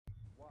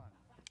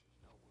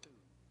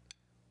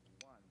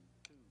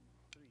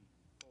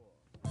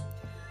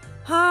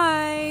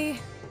Hi.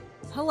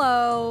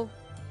 Hello.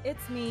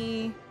 It's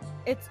me.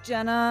 It's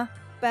Jenna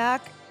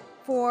back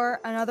for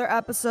another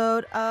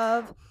episode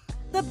of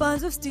the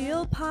Buns of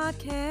Steel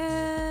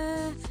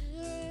podcast.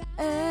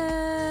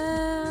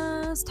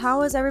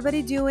 How is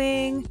everybody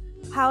doing?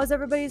 How is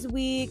everybody's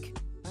week?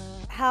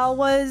 How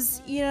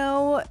was,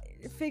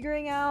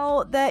 figuring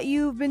out that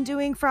you've been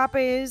doing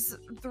frappes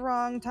the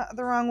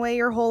wrong way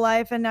your whole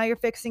life and now you're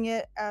fixing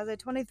it as a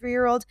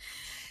 23-year-old?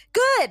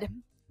 Good.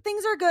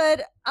 Things are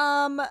good.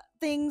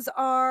 Things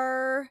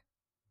are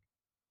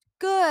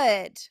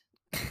good.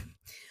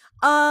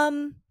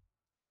 um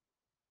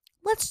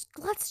let's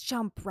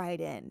jump right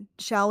in,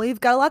 shall we?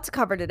 We've got a lot to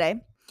cover today.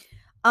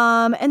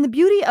 And the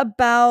beauty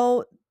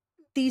about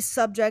these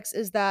subjects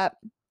is that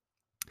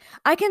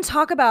I can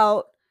talk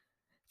about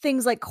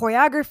things like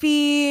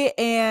choreography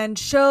and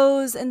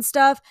shows and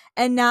stuff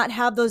and not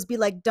have those be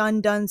like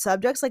done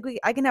subjects. Like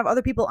I can have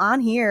other people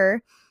on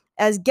here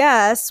as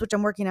guests, which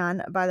I'm working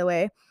on, by the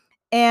way,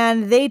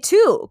 and they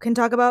too can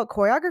talk about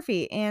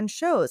choreography and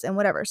shows and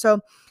whatever.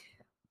 So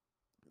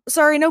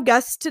sorry, no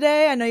guests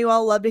today. I know you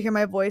all love to hear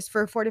my voice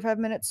for 45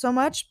 minutes so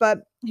much,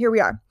 but here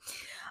we are.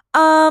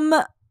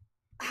 How's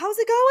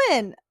it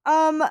going?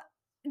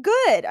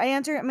 Good.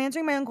 I'm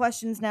answering my own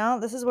questions now.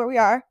 This is where we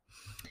are.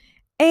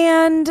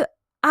 And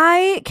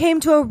I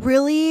came to a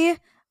really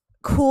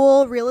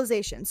cool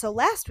realization. So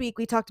last week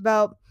we talked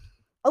about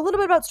a little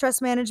bit about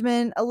stress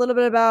management, a little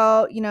bit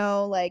about,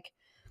 like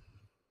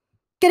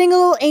getting a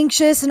little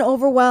anxious and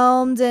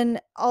overwhelmed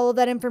and all of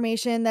that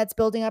information that's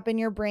building up in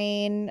your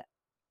brain,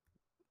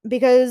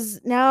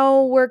 because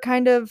now we're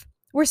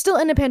still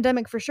in a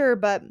pandemic for sure,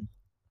 but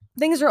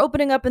things are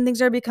opening up and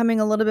things are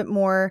becoming a little bit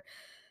more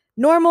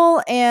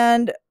normal,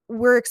 and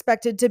we're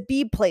expected to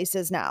be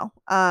places now,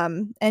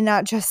 and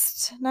not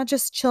just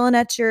chilling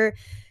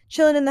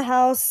in the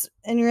house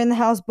and you're in the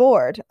house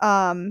bored.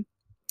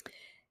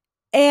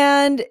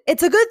 And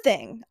it's a good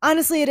thing.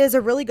 Honestly, it is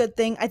a really good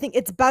thing. I think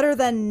it's better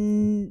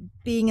than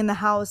being in the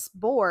house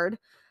bored,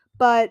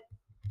 but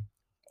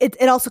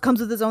it also comes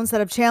with its own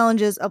set of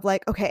challenges of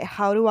like, okay,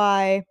 how do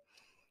I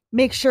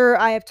make sure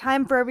I have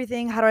time for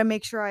everything? How do I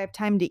make sure I have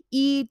time to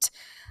eat,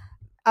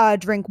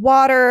 drink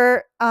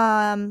water,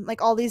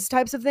 like all these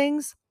types of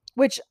things,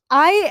 which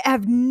I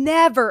have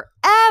never,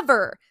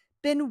 ever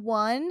been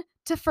one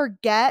to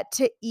forget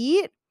to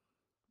eat.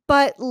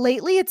 But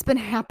lately it's been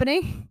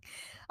happening.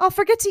 I'll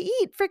forget to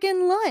eat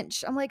freaking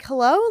lunch. I'm like,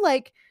 hello?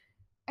 Like,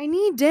 I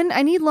need dinner.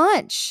 I need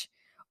lunch.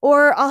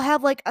 Or I'll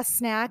have like a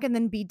snack and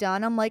then be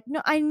done. I'm like, no,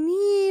 I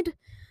need,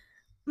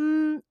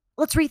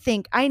 let's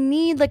rethink. I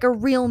need like a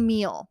real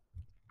meal.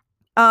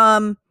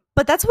 But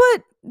that's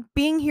what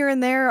being here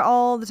and there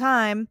all the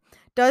time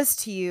does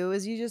to you,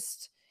 is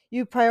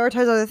you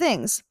prioritize other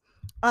things.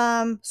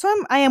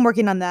 So I am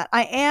working on that.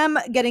 I am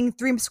getting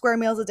 3 square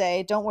meals a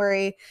day. Don't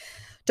worry.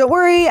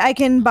 I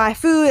can buy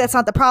food. That's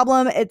not the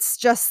problem. It's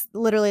just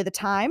literally the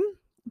time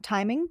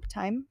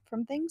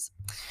from things.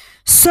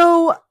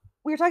 So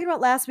we were talking about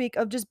last week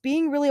of just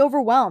being really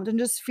overwhelmed and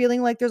just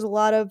feeling like there's a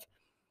lot of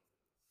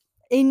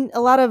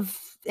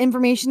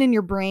information in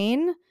your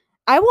brain.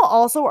 I will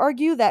also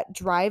argue that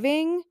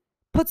driving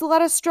puts a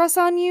lot of stress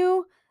on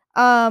you.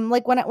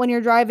 Like when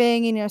you're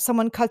driving and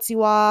someone cuts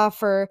you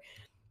off, or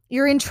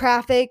you're in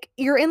traffic,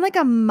 you're in like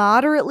a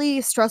moderately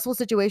stressful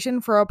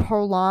situation for a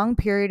prolonged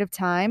period of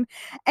time.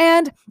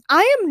 And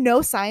I am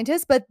no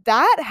scientist, but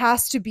that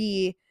has to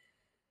be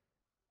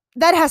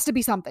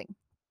something.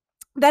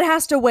 That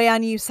has to weigh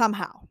on you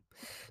somehow.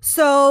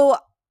 So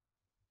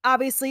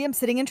obviously I'm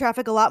sitting in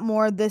traffic a lot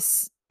more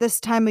this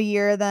time of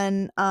year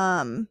than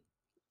a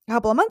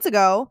couple of months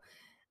ago,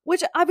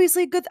 which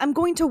obviously good. I'm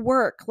going to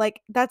work.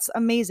 Like, that's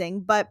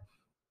amazing. But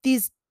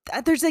there's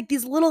like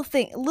these little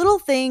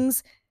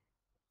things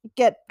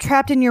get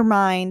trapped in your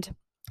mind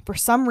for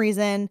some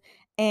reason,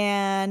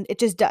 and it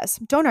just does.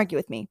 Don't argue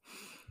with me.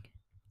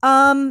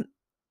 And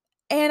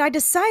I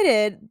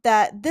decided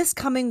that this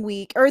coming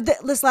week, or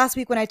this last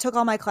week when I took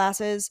all my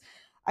classes,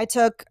 I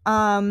took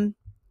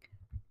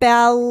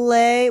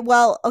ballet.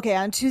 Well, okay,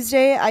 on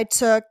Tuesday I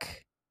took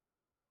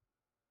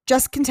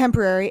just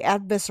contemporary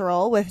at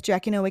Visceral with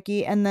Jackie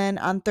Nowicki, and then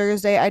on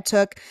Thursday I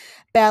took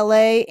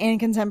ballet and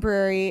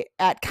contemporary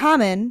at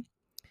Common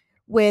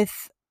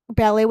with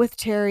ballet with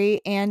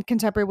Terry and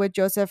contemporary with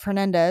Joseph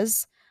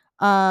Hernandez.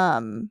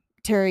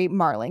 Terry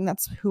Marling,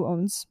 that's who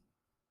owns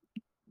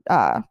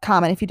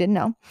Common, if you didn't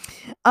know.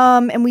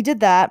 And we did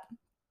that,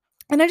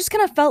 and I just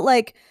kind of felt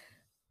like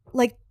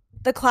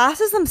the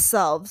classes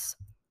themselves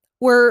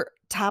were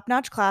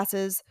top-notch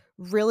classes,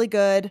 really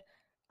good.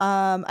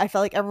 I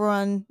felt like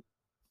everyone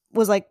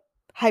was like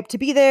hyped to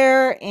be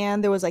there,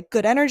 and there was like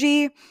good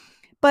energy,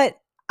 but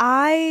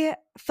I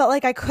felt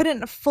like I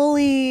couldn't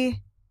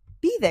fully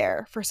be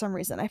there for some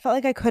reason. I felt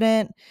like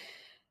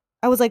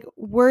I was like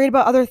worried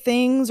about other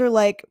things, or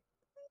like,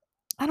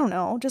 I don't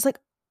know, just like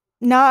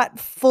not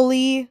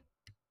fully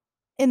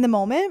in the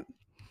moment.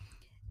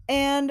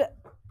 And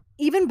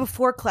even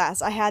before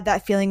class, I had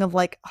that feeling of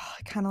like, oh,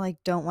 I kind of like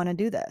don't want to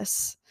do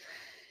this,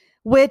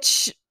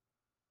 which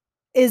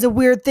is a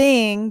weird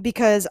thing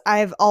because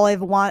all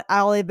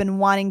I've been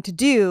wanting to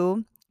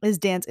do is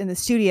dance in the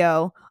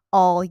studio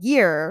all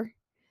year.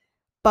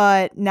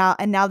 But now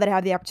that I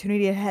have the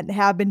opportunity to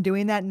have been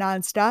doing that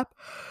nonstop,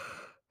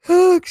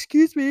 oh,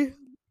 excuse me,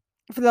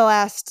 for the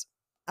last,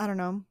 I don't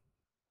know,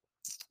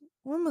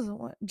 when was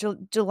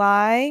it?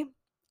 July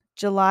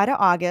to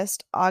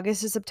August,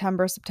 August to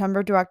September,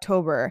 September to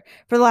October.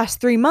 For the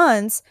last 3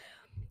 months,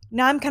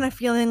 now I'm kind of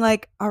feeling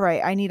like, all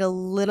right, I need a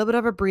little bit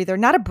of a breather,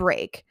 not a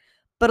break,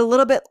 but a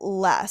little bit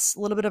less, a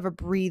little bit of a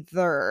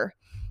breather,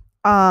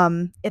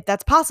 if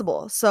that's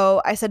possible.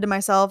 So I said to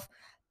myself,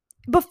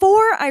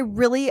 before I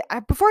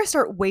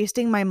start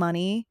wasting my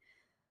money,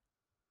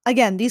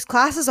 again, these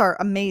classes are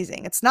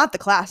amazing. It's not the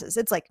classes,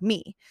 it's like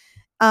me.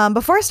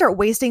 Before I start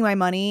wasting my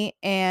money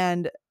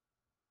and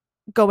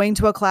going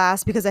to a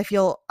class because I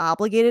feel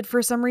obligated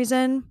for some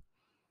reason,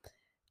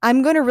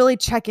 I'm going to really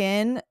check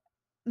in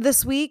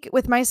this week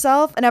with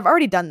myself. And I've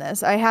already done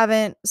this. I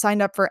haven't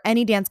signed up for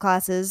any dance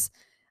classes.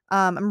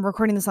 I'm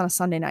recording this on a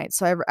Sunday night,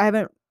 so I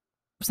haven't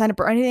signed up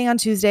for anything on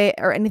Tuesday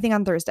or anything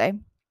on Thursday.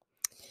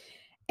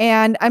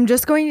 And I'm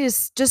just going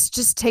to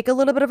just take a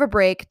little bit of a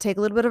break, take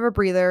a little bit of a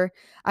breather.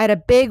 I had a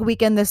big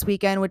weekend this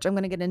weekend, which I'm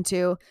going to get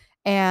into,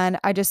 and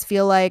I just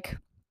feel like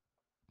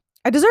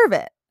I deserve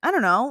it. I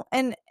don't know.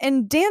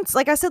 And dance,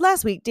 like I said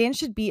last week, dance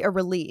should be a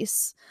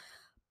release.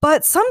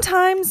 But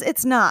sometimes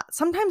it's not.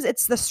 Sometimes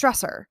it's the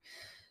stressor.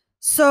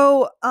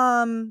 So,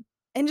 and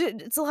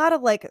it's a lot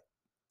of like,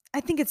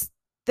 I think it's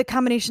the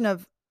combination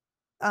of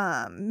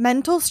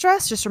mental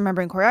stress, just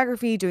remembering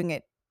choreography, doing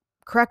it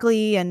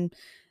correctly, and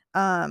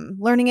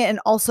learning it, and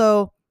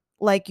also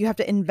like you have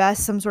to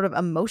invest some sort of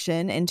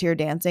emotion into your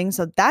dancing.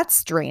 So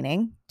that's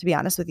draining, to be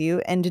honest with you.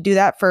 And to do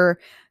that for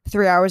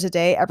 3 hours a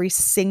day, every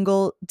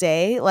single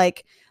day,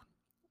 like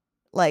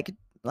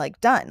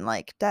done,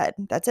 like dead.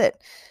 That's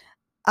it.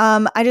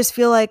 I just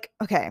feel like,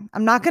 okay,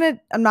 I'm not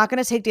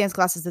gonna take dance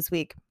classes this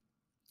week.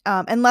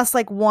 Unless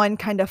like one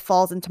kind of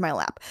falls into my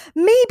lap.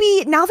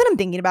 Maybe now that I'm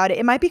thinking about it,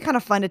 it might be kind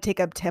of fun to take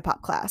a hip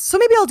hop class. So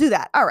maybe I'll do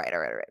that. All right.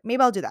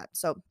 Maybe I'll do that.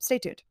 So stay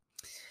tuned.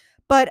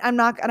 But I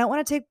don't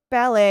want to take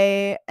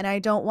ballet, and I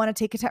don't want to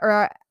take it,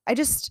 or I'm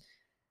just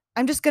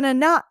going to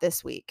not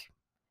this week.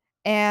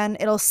 And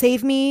it'll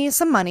save me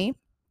some money,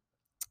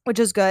 which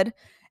is good.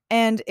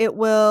 And it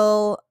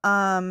will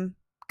kind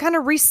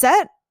of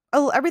reset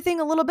everything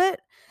a little bit.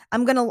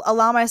 I'm going to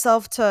allow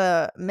myself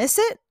to miss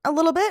it a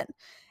little bit.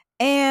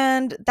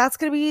 And that's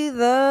going to be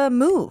the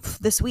move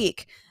this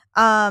week.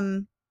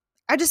 I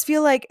just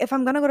feel like if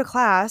I'm going to go to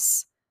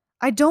class,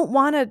 I don't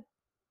want to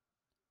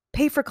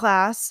pay for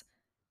class,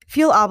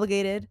 feel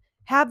obligated,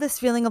 have this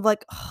feeling of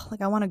like, oh,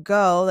 like I want to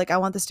go, like I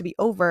want this to be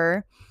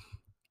over,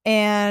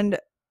 and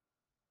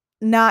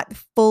not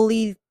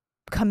fully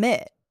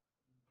commit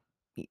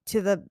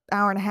to the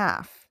hour and a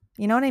half.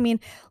 You know what I mean?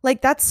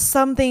 Like that's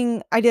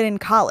something I did in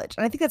college.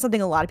 And I think that's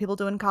something a lot of people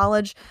do in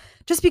college,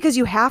 just because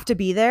you have to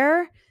be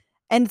there.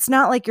 And it's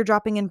not like you're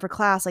dropping in for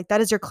class. Like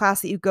that is your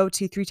class that you go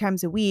to 3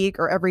 times a week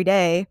or every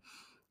day.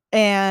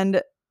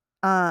 And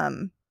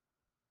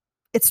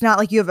it's not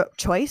like you have a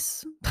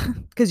choice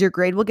because your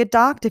grade will get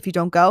docked if you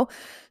don't go.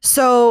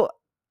 So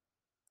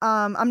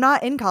I'm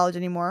not in college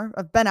anymore.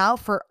 I've been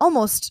out for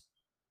almost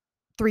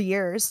 3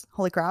 years.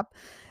 Holy crap.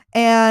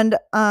 And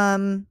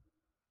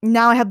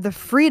now I have the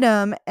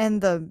freedom and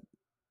the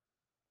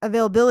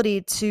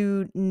availability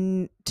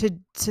to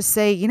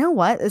say, you know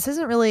what, this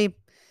isn't really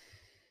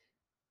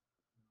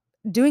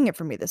doing it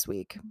for me this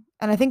week.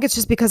 And I think it's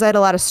just because I had a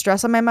lot of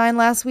stress on my mind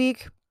last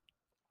week.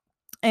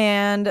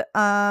 And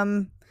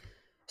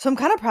so I'm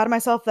kind of proud of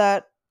myself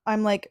that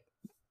I'm like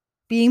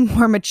being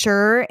more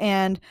mature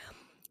and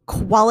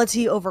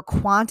quality over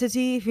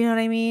quantity, if you know what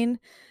I mean.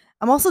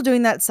 I'm also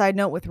doing that side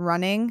note with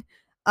running.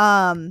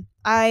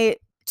 I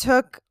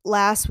took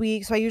last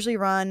week, so I usually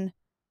run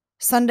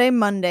Sunday,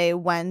 Monday,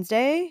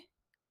 Wednesday.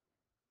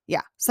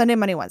 Yeah, Sunday,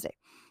 Monday, Wednesday.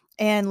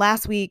 And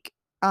last week,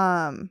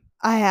 I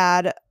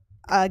had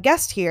a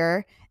guest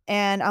here,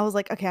 and I was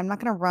like, okay, I'm not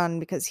going to run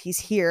because he's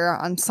here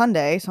on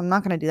Sunday, so I'm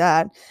not going to do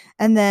that.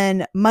 And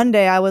then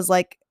Monday, I was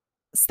like,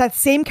 that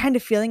same kind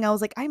of feeling. I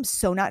was like, I'm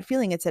so not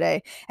feeling it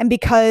today. And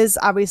because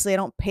obviously I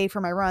don't pay for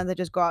my runs, I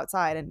just go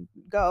outside and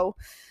go.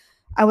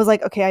 I was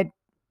like, okay,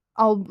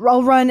 I'll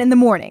run in the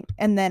morning.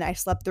 And then I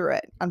slept through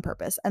it on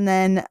purpose. And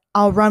then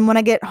I'll run when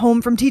I get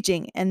home from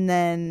teaching. And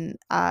then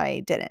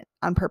I didn't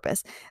on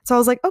purpose. So I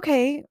was like,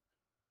 okay,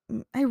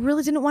 I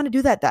really didn't want to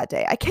do that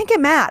day. I can't get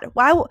mad.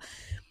 Why?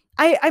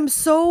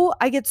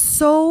 I get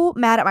so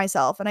mad at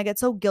myself, and I get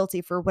so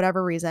guilty for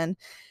whatever reason.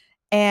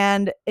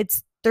 And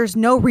there's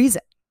no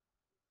reason.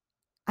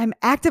 I'm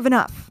active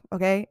enough.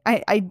 Okay.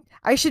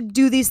 I should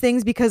do these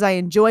things because I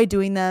enjoy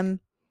doing them,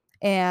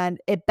 and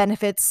it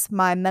benefits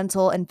my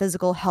mental and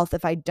physical health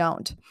if I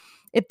don't.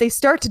 If they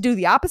start to do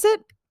the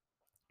opposite,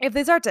 if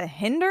they start to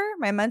hinder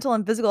my mental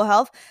and physical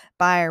health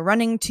by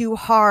running too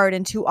hard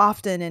and too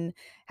often and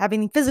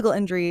having physical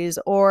injuries,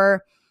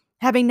 or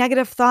having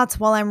negative thoughts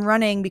while I'm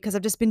running because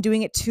I've just been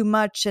doing it too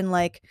much and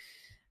like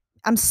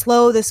I'm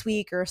slow this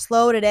week or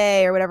slow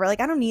today or whatever,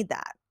 like I don't need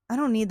that. I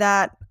don't need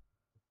that.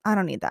 I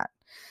don't need that.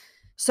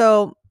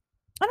 So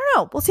I don't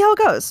know. We'll see how it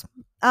goes.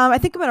 I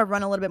think I'm gonna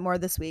run a little bit more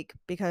this week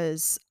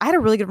because I had a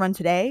really good run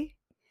today,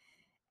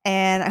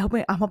 and I'm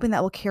hoping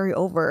that will carry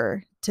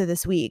over to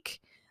this week.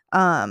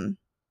 Um,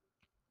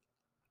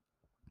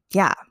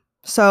 yeah.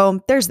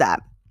 So there's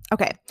that.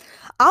 Okay.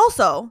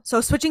 Also,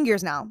 so switching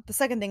gears now, the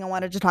second thing I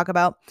wanted to talk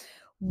about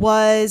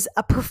was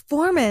a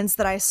performance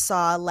that I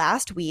saw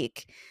last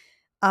week.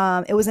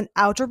 It was an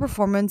outdoor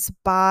performance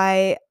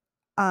by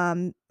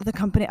a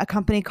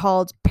company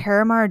called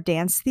Paramar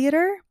Dance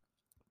Theater.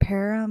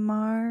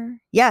 Paramar.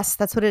 Yes,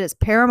 that's what it is.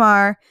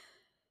 Paramar.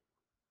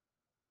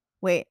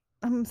 Wait,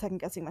 I'm second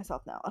guessing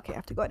myself now. Okay, I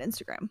have to go on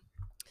Instagram.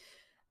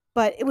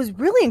 But it was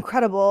really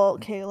incredible.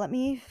 Okay, let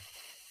me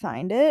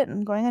find it.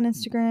 I'm going on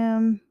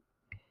Instagram.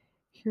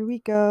 Here we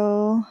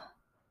go.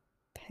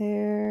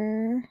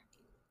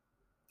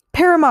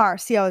 Paramar.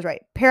 See, I was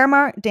right.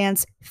 Paramar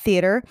Dance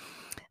Theater.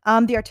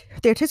 The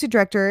artistic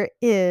director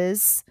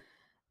is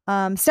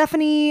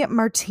Stephanie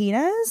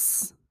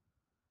Martinez.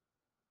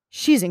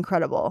 She's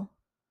incredible.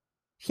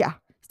 Yeah,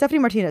 Stephanie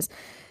Martinez,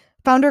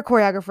 founder,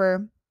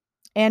 choreographer,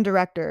 and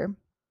director.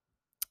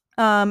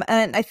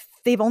 And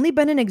they've only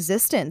been in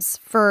existence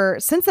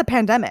since the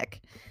pandemic.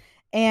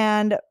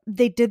 And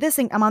they did this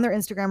thing. I'm on their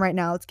Instagram right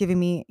now. It's giving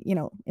me,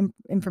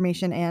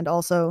 information and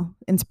also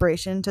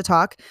inspiration to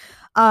talk.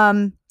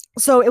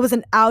 So it was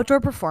an outdoor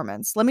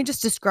performance. Let me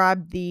just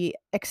describe the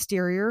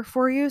exterior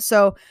for you.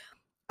 So,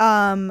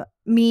 my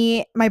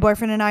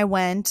boyfriend and I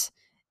went,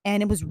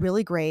 and it was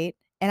really great.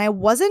 And I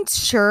wasn't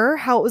sure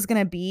how it was going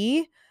to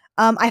be.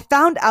 I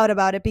found out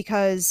about it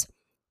because,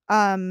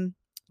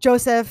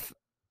 Joseph,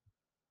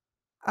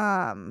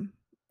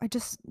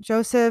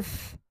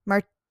 Joseph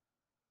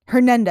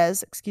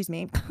Hernandez, excuse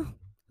me.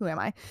 Who am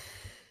I?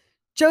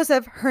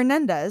 Joseph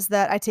Hernandez,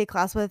 that I take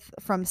class with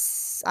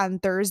on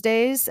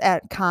Thursdays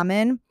at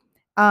Common.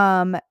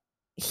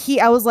 He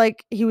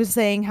was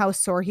saying how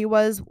sore he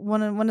was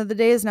one of the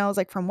days, and I was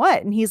like, from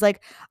what? And he's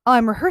like, oh,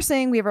 I'm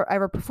rehearsing. I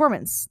have a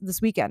performance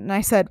this weekend. And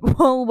I said,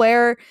 well,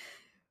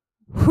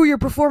 who you're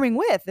performing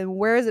with, and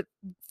where is it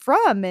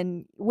from,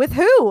 and with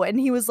who? And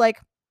he was like,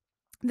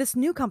 this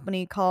new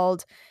company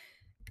called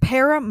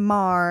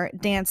Paramar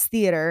Dance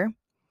Theater,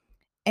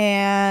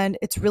 and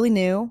it's really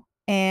new.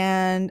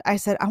 And I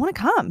said, I want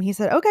to come. He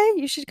said, okay,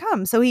 you should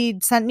come. So he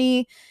sent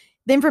me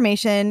the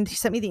information. He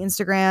sent me the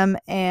Instagram,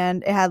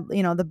 and it had,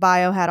 the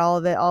bio had all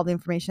of it, all the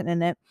information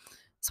in it.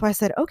 So I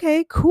said,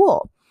 okay,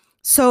 cool.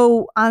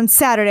 So on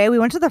Saturday, we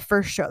went to the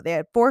first show. They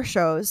had 4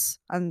 shows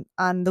on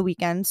the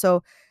weekend.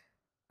 So,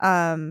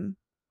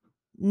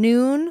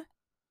 noon,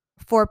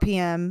 4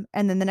 p.m.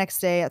 And then the next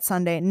day at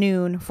Sunday,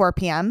 noon, 4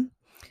 p.m.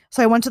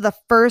 So I went to the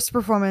first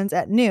performance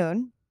at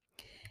noon,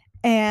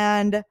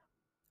 and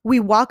we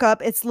walk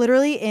up. It's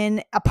literally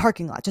in a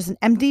parking lot, just an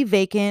empty,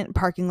 vacant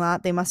parking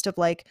lot. They must have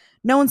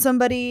known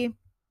somebody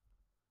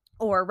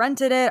or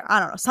rented it. I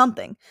don't know,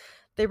 something.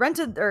 They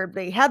rented, or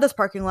they had this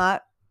parking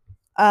lot.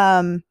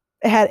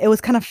 It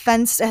was kind of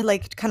fenced. It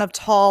had kind of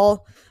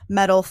tall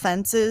metal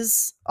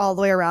fences all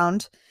the way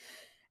around.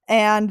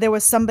 And there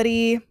was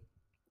somebody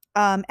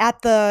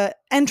at the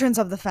entrance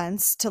of the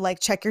fence to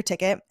check your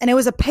ticket. And it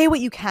was a pay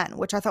what you can,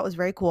 which I thought was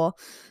very cool.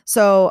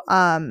 So,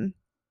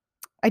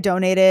 I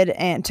donated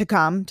and to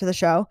come to the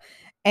show,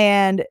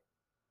 and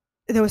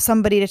there was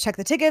somebody to check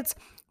the tickets.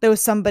 There was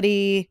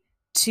somebody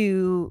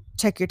to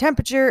check your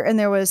temperature, and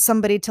there was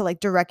somebody to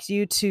direct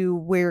you to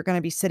where you're going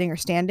to be sitting or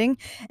standing.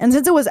 And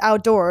since it was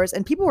outdoors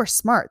and people were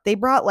smart, they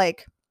brought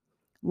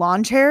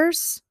lawn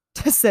chairs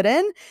to sit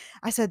in.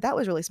 I said that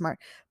was really smart,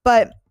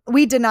 but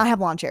we did not have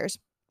lawn chairs.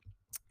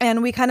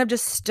 And we kind of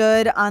just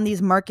stood on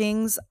these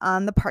markings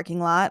on the parking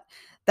lot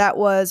that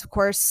was, of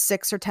course,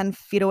 6 or 10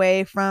 feet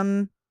away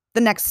from the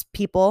next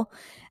people.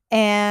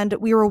 And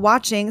we were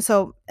watching.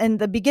 So in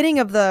the beginning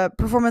of the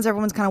performance,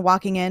 everyone's kind of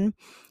walking in.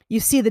 You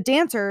see the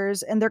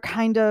dancers, and they're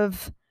kind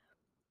of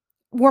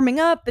warming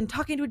up and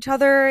talking to each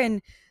other,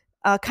 and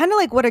kind of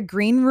like what a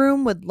green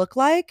room would look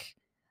like.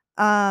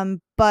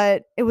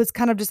 But it was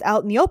kind of just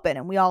out in the open,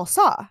 and we all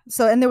saw.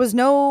 So, and there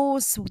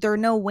were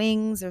no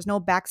wings. There's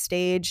no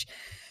backstage.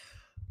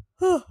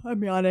 Oh,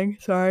 I'm yawning.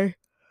 Sorry.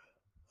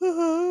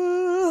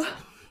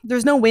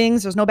 There's no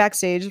wings. There's no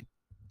backstage.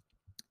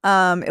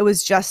 It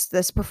was just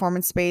this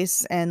performance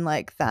space and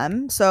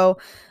them. So,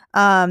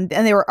 and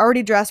they were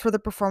already dressed for the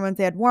performance.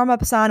 They had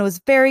warm-ups on. It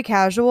was very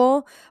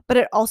casual, but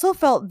it also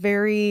felt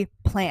very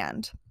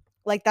planned.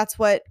 That's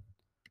what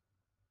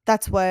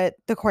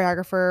the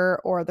choreographer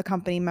or the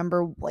company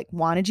member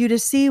wanted you to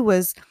see,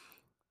 was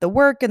the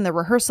work and the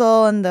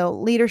rehearsal and the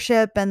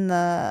leadership and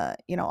the,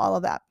 all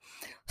of that.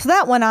 So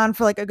that went on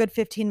for a good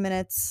 15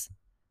 minutes.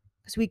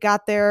 So we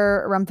got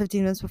there around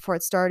 15 minutes before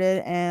it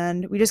started,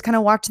 and we just kind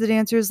of watched the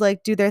dancers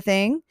do their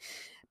thing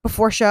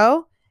before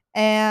show.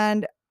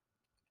 And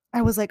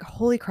I was like,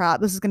 holy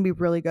crap, this is going to be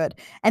really good.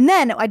 And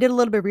then I did a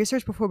little bit of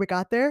research before we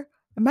got there.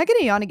 Am I going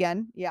to yawn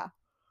again? Yeah.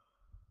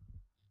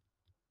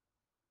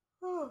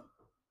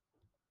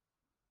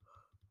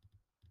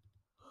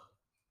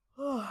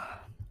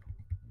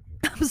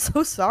 I'm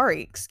so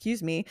sorry.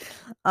 Excuse me.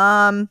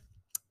 Um,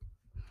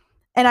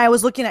 and I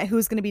was looking at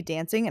who's going to be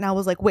dancing, and I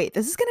was like, wait,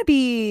 this is going to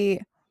be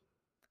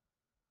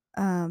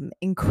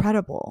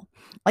incredible.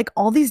 Like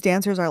all these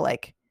dancers are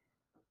like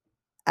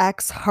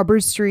ex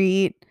Hubbard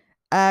Street,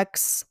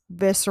 ex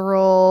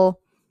Visceral,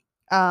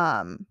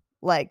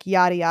 like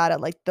yada yada,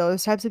 like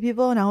those types of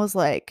people. And I was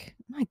like,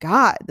 oh my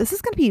God, this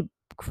is gonna be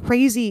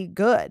crazy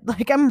good.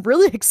 Like I'm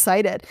really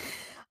excited.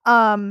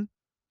 Um,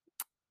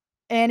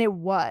 and it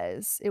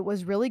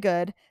was really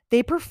good.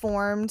 They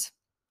performed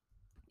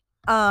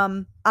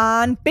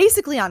on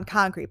basically on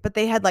concrete, but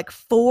they had like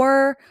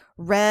four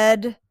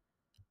red,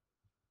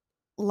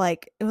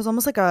 like it was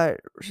almost like a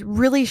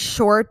really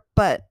short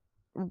but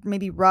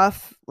maybe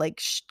rough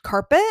like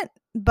carpet,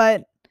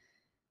 but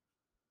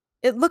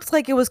it looked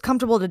like it was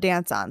comfortable to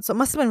dance on. So it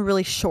must have been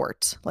really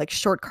short, like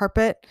short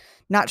carpet,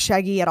 not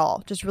shaggy at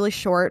all, just really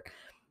short.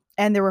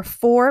 And there were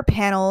four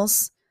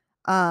panels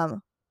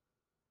um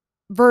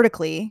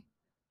vertically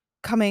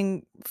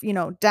coming,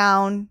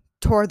 down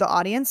toward the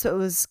audience. So it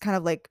was kind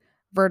of like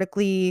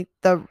vertically,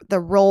 the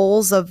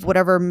rolls of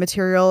whatever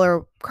material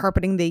or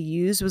carpeting they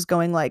used was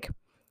going like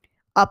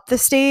up the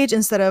stage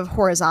instead of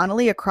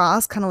horizontally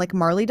across, kind of like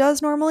Marley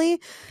does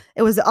normally.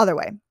 It was the other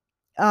way.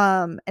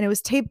 And it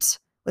was taped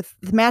with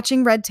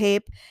matching red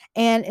tape.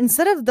 And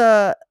instead of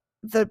the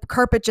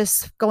carpet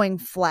just going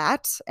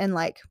flat and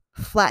like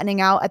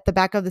flattening out at the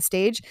back of the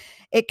stage,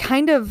 it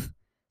kind of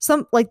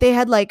some like they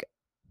had like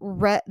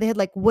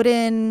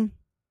wooden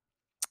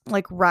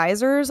like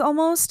risers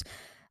almost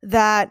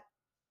that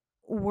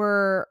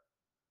were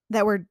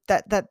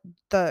that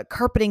the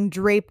carpeting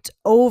draped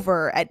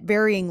over at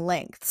varying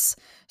lengths.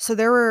 So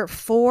there were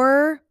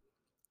four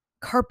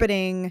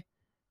carpeting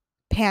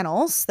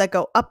panels that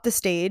go up the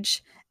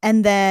stage,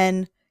 and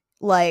then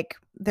like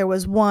there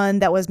was one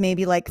that was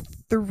maybe like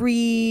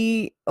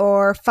 3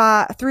 or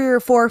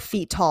 4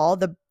 feet tall,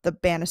 the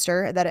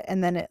banister that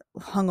and then it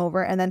hung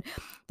over, and then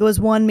there was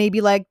one maybe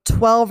like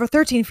 12 or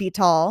 13 feet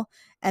tall,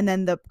 and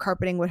then the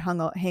carpeting would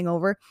hang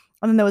over.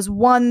 And then there was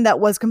one that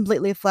was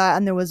completely flat,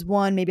 and there was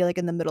one maybe like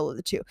in the middle of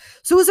the two.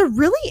 So it was a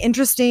really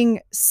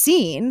interesting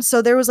scene.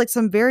 So there was like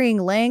some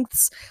varying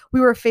lengths. We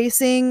were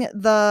facing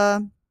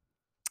the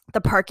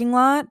parking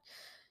lot,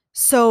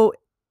 so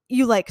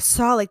you like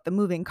saw like the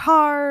moving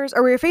cars,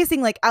 or we were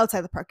facing like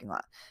outside the parking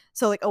lot,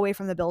 so like away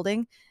from the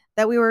building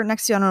that we were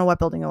next to. I don't know what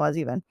building it was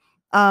even.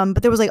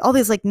 But there was like all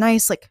these like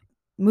nice like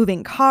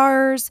moving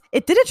cars.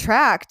 It did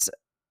attract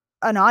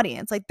an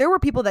audience. Like there were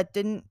people that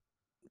didn't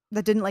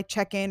like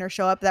check in or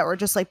show up, that were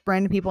just like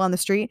random people on the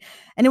street.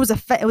 And it was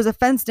a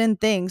fenced in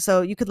thing,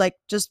 so you could like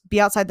just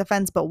be outside the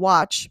fence but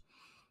watch.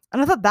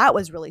 And I thought that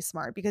was really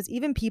smart, because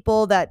even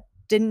people that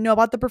didn't know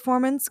about the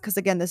performance, because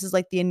again, this is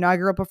like the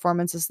inaugural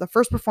performance, this is the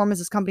first performance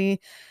this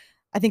company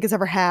I think has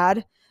ever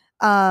had,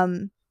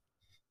 and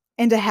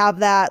to have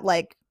that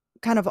like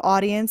kind of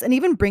audience, and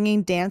even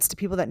bringing dance to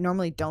people that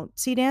normally don't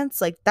see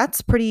dance, like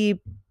that's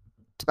pretty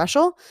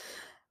special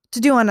to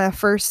do on the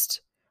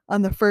first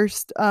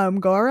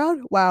go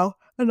around. Wow,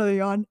 another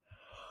yawn.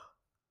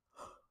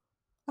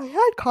 I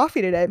had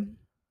coffee today.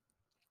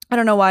 I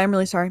don't know why. I'm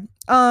really sorry.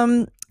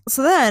 So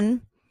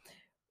then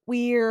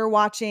we're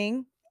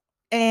watching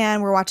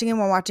we're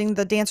watching.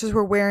 The dancers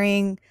were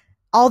wearing,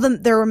 all of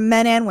them, there were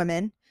men and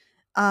women.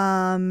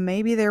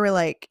 Maybe there were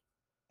like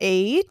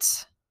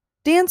eight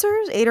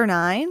or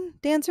nine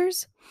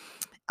dancers.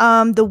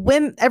 The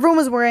women, everyone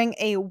was wearing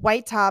a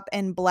white top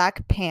and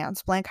black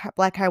pants,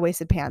 black high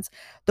waisted pants.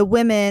 The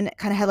women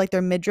kind of had like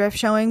their midriff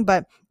showing,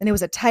 and it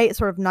was a tight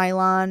sort of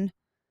nylon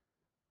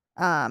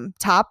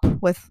top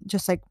with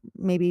just like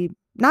maybe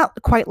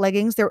not quite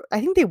leggings.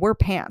 I think they were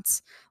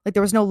pants. Like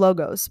there was no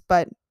logos,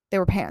 but they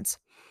were pants.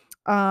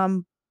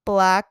 Um,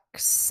 Black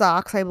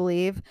socks, I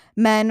believe.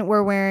 Men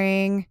were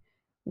wearing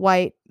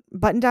white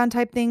button down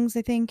type things,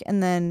 I think,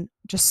 and then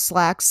just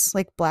slacks,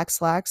 like black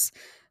slacks.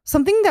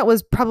 Something that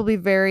was probably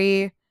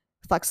very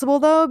flexible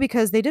though,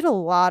 because they did a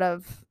lot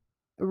of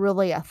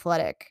really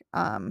athletic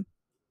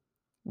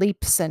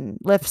leaps and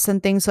lifts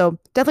and things. So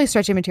definitely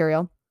stretchy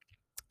material.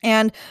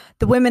 And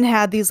the women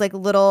had these like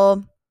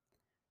little,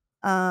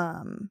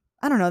 I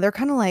don't know, they're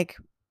kind of like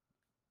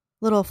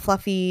little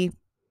fluffy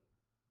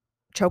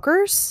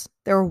chokers.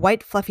 They were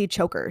white fluffy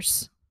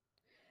chokers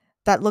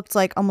that looked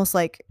like almost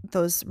like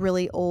those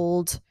really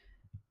old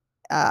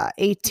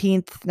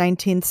 18th,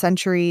 19th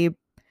century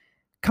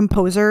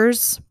composer,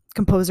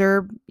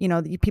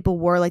 people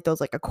wore like those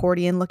like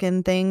accordion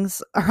looking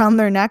things around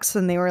their necks,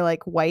 and they were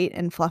like white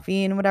and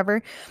fluffy and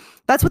whatever.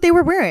 That's what they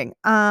were wearing.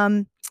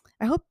 I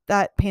hope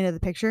that painted the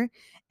picture.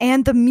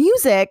 And the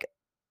music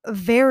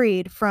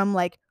varied from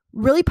like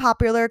really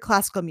popular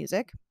classical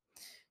music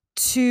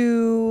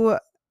to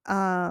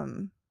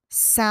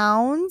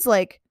sounds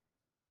like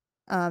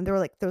there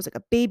was like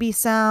a baby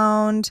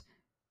sound,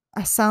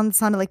 a sound that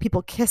sounded like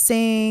people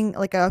kissing,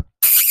 like a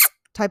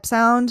type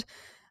sound.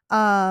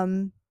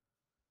 There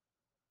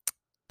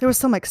was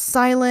some like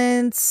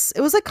silence.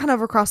 It was like kind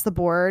of across the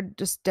board,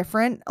 just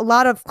different. A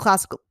lot of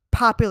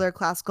popular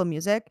classical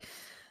music.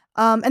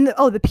 And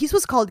the piece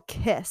was called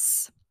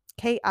Kiss.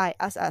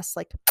 Kiss,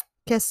 like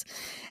kiss.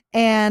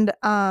 And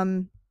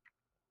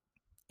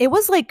it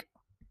was like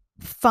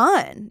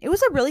fun. It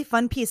was a really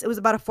fun piece. It was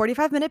about a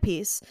 45-minute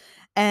piece,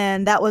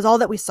 and that was all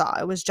that we saw.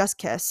 It was just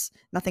Kiss,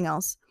 nothing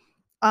else.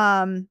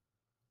 Um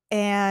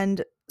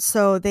and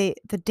so the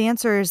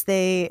dancers,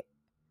 there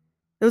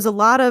was a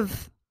lot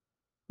of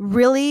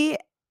really,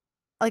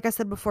 like I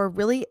said before,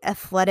 really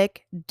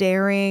athletic,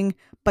 daring,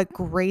 but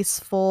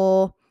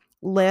graceful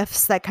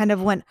lifts that kind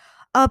of went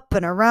up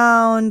and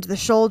around the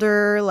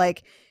shoulder.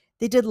 Like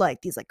they did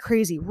like these like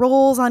crazy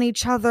rolls on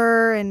each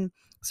other and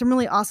some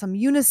really awesome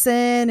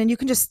unison. And you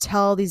can just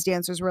tell these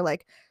dancers were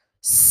like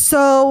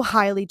so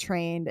highly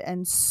trained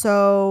and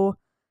so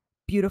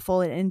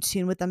beautiful and in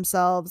tune with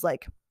themselves.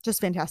 Like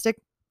just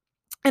fantastic.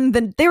 And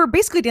then they were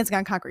basically dancing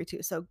on concrete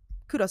too. So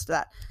kudos to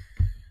that.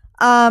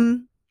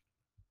 Um,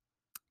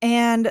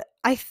 and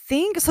I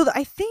think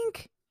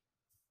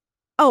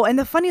oh, and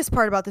the funniest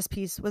part about this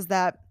piece was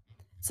that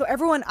so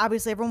everyone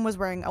was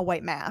wearing a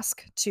white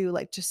mask to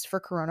like just for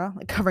corona,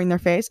 like covering their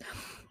face.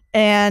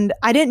 And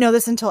I didn't know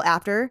this until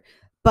after,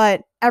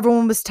 but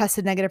everyone was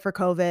tested negative for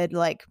COVID,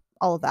 like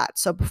all of that.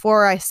 So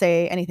before I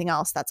say anything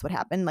else, that's what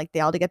happened. Like they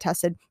all did get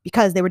tested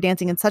because they were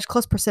dancing in such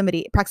close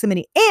proximity,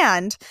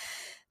 and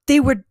they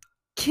would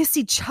kiss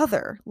each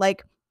other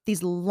like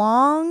these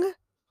long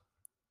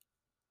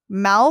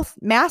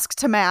mask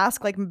to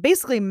mask, like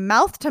basically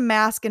mouth to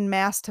mask and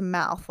mask to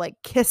mouth, like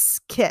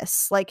kiss,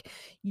 like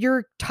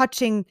you're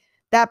touching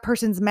that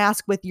person's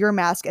mask with your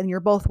mask and you're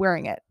both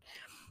wearing it.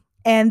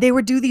 And they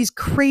would do these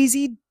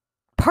crazy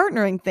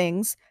partnering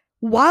things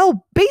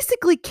while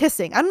basically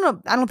kissing. I don't know,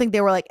 I don't think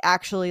they were like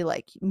actually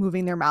like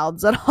moving their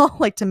mouths at all,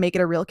 like to make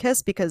it a real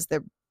kiss, because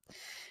they're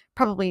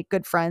probably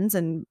good friends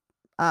and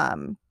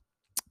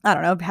I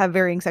don't know, have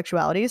varying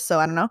sexualities, so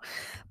I don't know.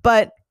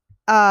 But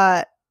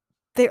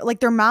they like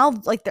their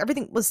mouths, like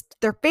everything was,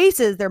 their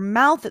faces, their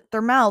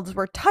mouths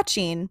were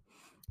touching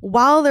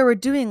while they were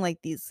doing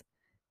like these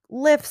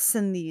lifts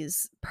and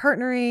these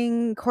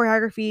partnering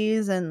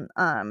choreographies.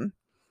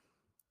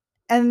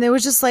 And there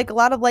was just like a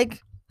lot of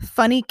like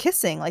funny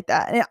kissing like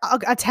that. And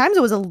at times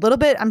it was a little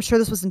bit, I'm sure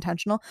this was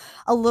intentional,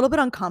 a little bit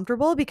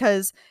uncomfortable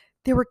because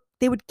they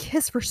would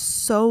kiss for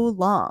so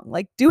long,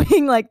 like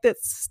doing like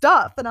this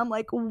stuff. And I'm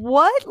like,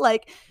 what?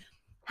 Like,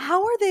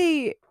 how are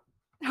they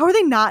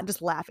not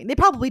just laughing? They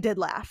probably did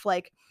laugh,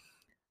 like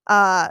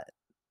uh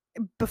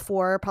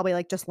before, probably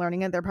like just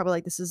learning it. They're probably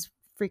like, this is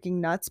freaking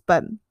nuts,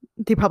 but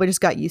they probably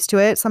just got used to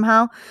it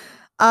somehow.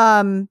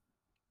 Um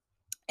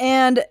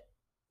and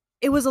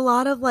it was a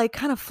lot of like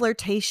kind of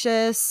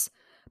flirtatious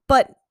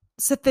but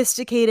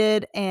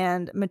sophisticated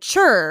and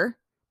mature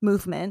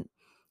movement,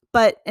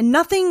 but and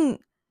nothing,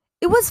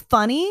 it was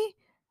funny.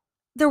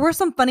 There were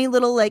some funny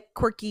little like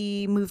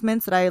quirky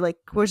movements that I like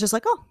was just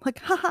like, oh, like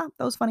haha,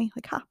 that was funny,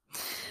 like ha.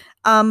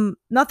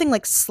 Nothing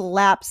like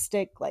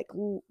slapstick, like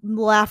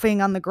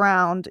laughing on the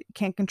ground,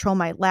 can't control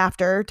my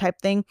laughter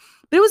type thing,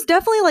 but it was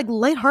definitely like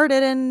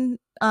lighthearted and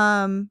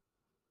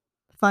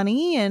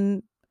funny,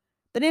 and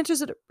the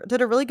dancers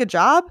did a really good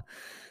job.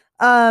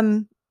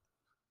 um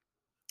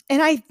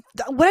and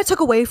what I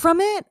took away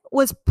from it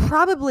was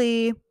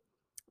probably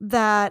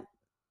that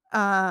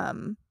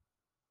um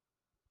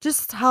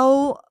just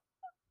how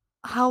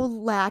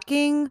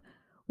lacking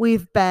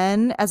we've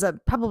been as a,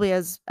 probably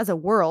as a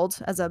world,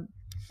 as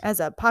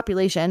a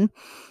population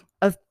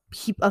of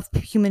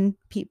human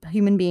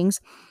beings,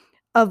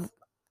 of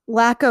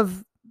lack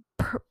of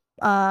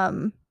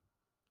um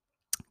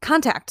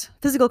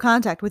physical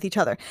contact with each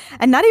other.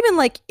 And not even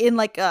like in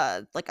like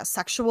a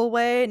sexual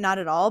way, not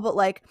at all, but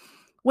like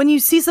when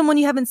you see someone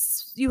you haven't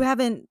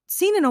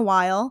seen in a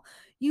while,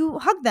 you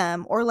hug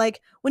them. Or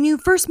like when you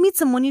first meet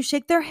someone, you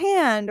shake their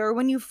hand. Or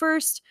when you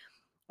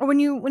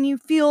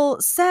feel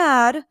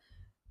sad,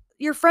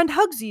 your friend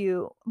hugs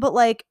you. But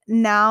like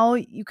now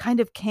you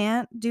kind of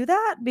can't do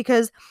that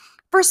because,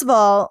 first of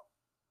all,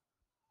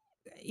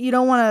 you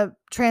don't want to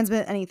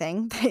transmit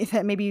anything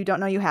that maybe you don't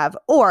know you have,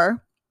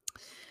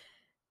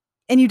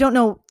 and you don't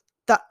know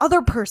the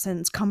other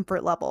person's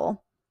comfort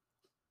level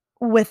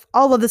with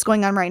all of this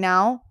going on right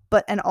now.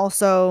 But and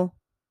also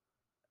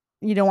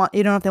you don't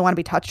know if they want to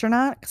be touched or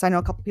not, because I know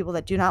a couple people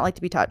that do not like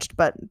to be touched,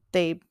 but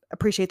they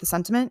appreciate the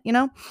sentiment, you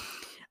know.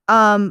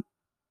 And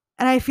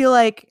I feel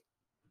like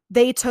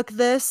they took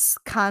this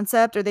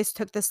concept, or they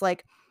took this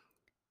like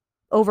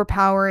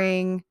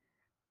overpowering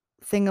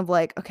thing of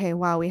like, okay,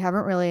 wow, we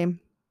haven't really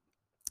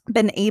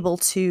been able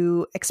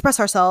to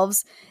express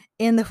ourselves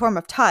in the form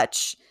of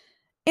touch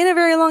in a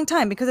very long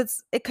time,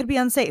 because it could be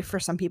unsafe for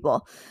some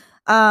people.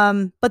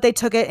 But they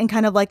took it in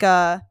kind of like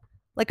a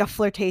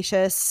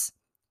flirtatious,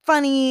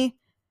 funny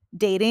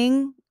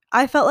dating,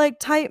 I felt like,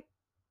 type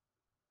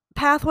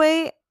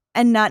pathway,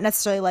 and not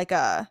necessarily like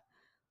a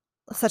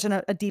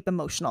deep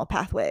emotional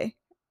pathway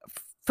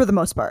for the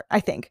most part,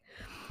 I think.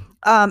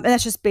 And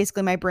that's just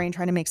basically my brain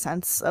trying to make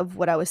sense of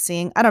what I was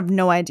seeing. I have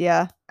no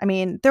idea. I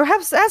mean, there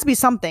has to be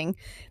something.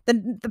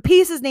 The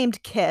piece is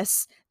named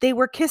Kiss. They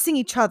were kissing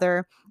each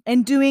other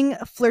and doing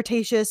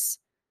flirtatious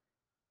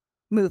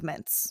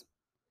movements.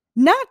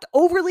 Not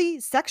overly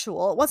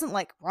sexual. It wasn't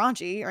like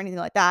raunchy or anything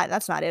like that.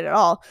 That's not it at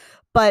all.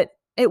 But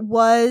it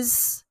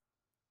was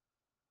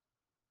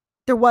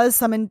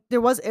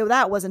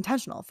that was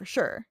intentional for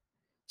sure.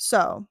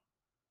 So,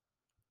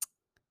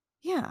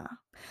 yeah.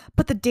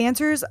 But the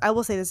dancers, I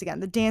will say this again,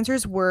 the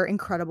dancers were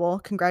incredible.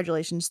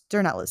 Congratulations.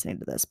 They're not listening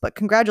to this, but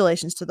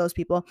congratulations to those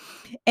people.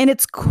 And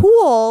it's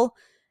cool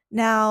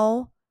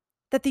now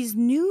that these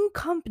new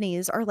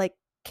companies are like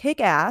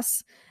kick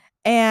ass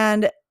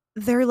and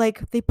they're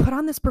like, they put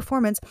on this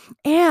performance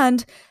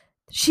and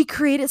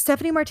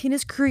Stephanie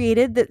Martinez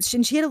created that,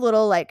 and she had a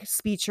little like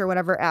speech or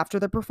whatever after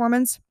the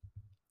performance.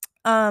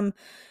 Um,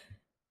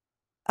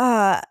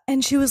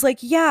 and she was like,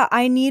 yeah,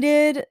 I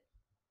needed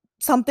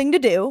something to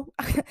do.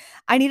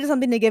 I needed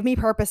something to give me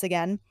purpose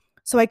again.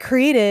 So I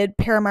created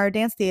Paramount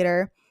Dance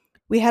Theater.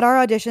 We had our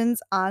auditions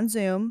on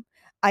Zoom.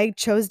 I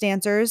chose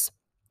dancers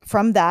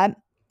from that.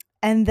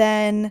 And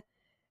then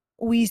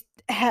we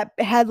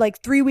had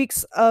like 3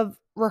 weeks of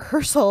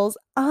rehearsals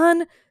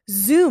on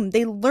Zoom.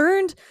 They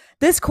learned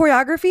this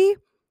choreography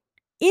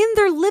in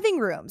their living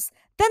rooms.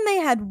 Then they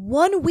had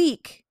 1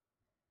 week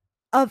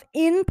of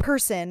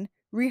in-person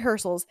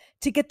rehearsals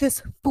to get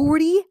this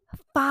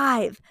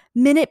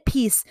 45-minute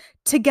piece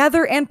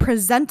together and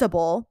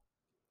presentable.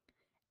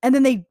 And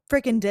then they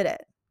freaking did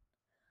it.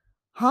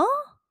 Huh?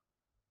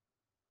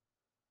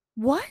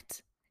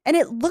 What? And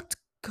it looked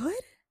good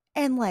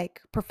and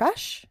like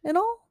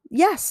professional?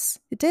 Yes,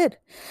 it did.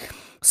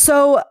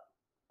 So,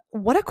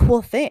 what a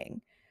cool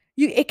thing.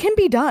 It can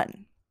be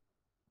done.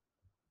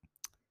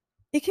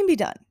 It can be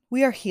done.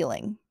 We are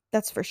healing.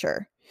 That's for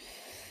sure.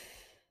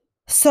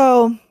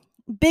 So,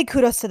 big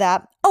kudos to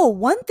that. Oh,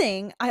 one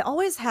thing I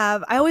always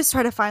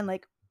try to find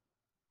like,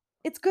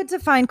 it's good to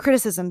find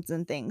criticisms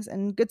and things,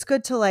 and it's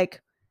good to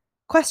like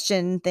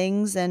question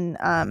things and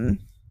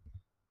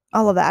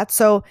all of that.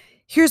 So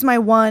here's my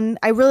one.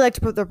 I really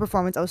liked the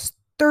performance. I was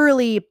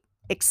thoroughly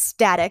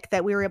ecstatic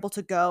that we were able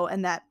to go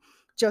and that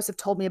Joseph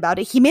told me about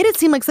it. He made it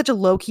seem like such a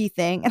low-key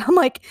thing. And I'm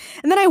like,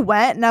 and then I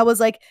went and I was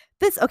like,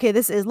 this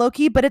is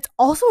low-key, but it's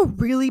also a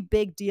really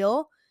big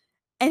deal.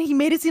 And he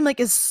made it seem like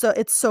it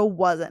so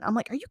wasn't. I'm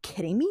like, are you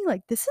kidding me?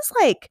 Like, this is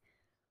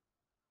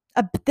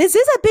a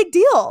big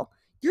deal.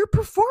 You're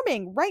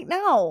performing right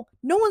now.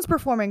 No one's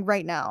performing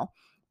right now.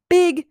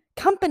 Big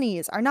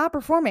companies are not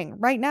performing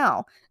right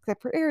now,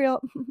 except for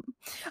Ariel.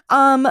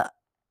 I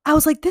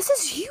was like, this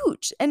is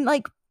huge. And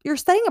like, you're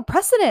setting a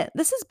precedent.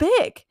 This is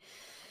big.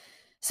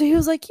 So he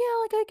was like, yeah,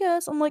 like, I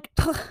guess. I'm like,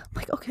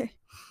 okay.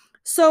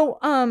 So,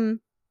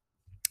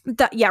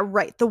 yeah,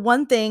 right. The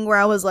one thing where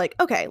I was like,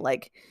 okay,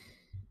 like,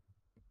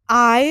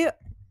 I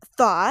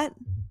thought,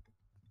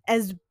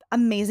 as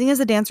amazing as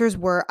the dancers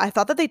were, I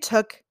thought that they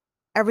took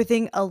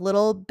everything a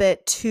little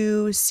bit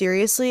too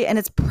seriously. And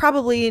it's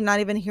probably not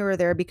even here or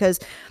there because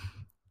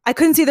I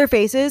couldn't see their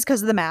faces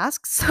because of the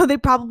masks. So they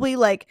probably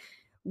like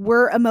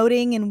were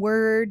emoting and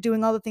were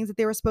doing all the things that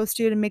they were supposed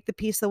to make the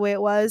piece the way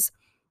it was.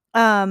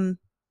 But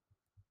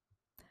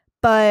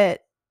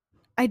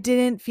I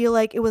didn't feel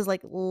like it was like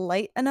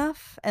light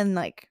enough. And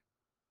like,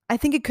 I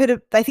think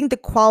the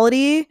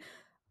quality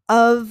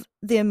of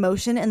the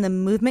emotion and the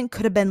movement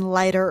could have been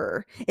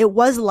lighter. It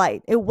was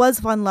light. It was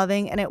fun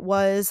loving and it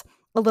was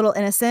a little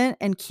innocent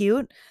and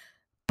cute,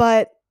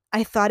 but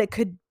I thought it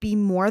could be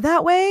more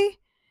that way.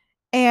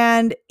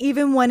 And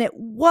even when it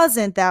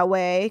wasn't that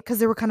way, because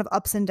there were kind of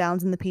ups and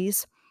downs in the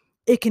piece,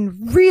 it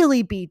can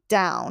really be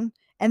down.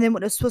 And then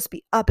when it was supposed to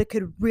be up, it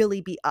could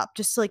really be up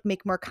just to like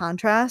make more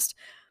contrast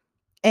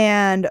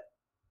and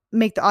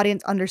make the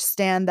audience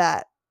understand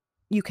that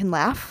you can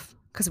laugh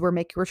because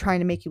we're trying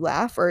to make you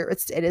laugh, or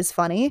it is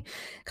funny.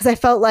 Because I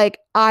felt like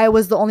I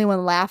was the only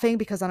one laughing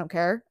because I don't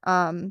care.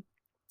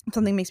 If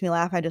something makes me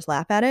laugh, I just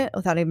laugh at it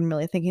without even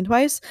really thinking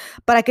twice.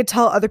 But I could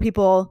tell other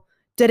people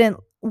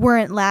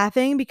weren't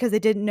laughing because they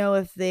didn't know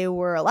if they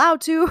were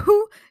allowed to,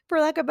 for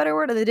lack of a better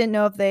word, or they didn't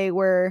know if they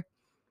were,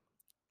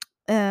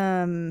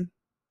 if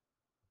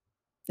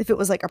it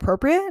was like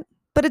appropriate.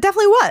 But it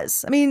definitely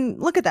was. I mean,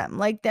 look at them,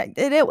 like that.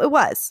 It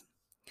was.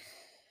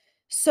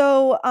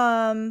 So,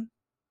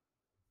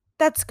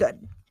 that's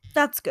good.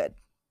 That's good.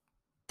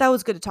 That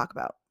was good to talk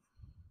about.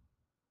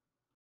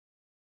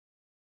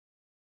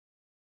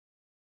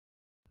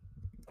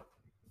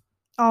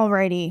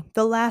 Alrighty.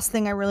 The last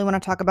thing I really want to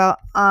talk about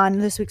on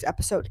this week's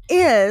episode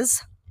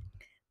is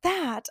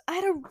that I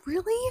had a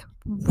really,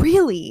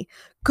 really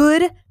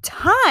good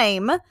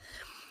time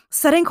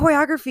setting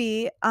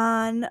choreography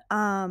on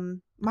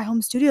my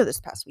home studio this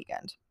past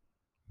weekend.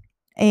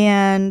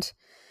 And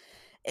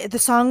the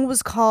song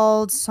is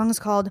called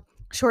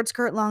Short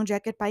Skirt Long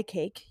Jacket by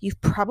Cake.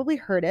 You've probably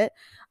heard it.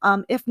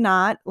 If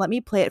not, let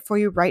me play it for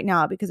you right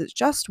now because it's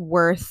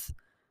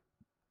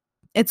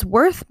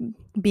worth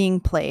being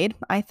played,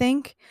 I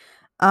think.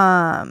 This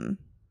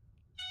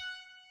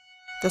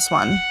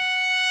one.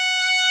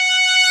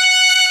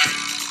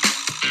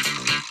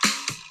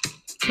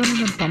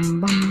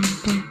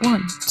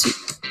 One, two,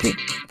 three,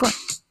 4,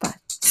 5,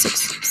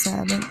 6,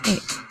 7, 8.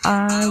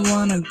 I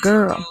want a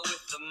girl.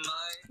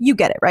 You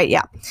get it, right?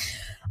 Yeah.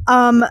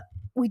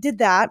 We did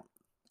that.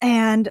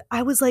 And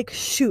I was like,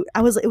 shoot,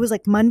 it was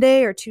like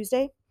Monday or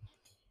Tuesday.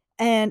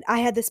 And I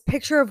had this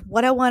picture of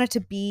what I wanted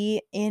to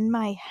be in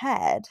my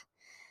head.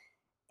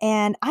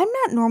 And I'm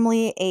not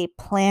normally a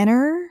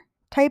planner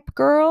type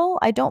girl.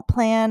 I don't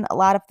plan a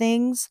lot of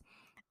things.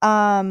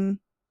 Um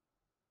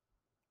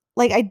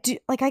like I do,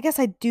 like I guess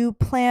I do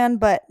plan,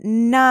 but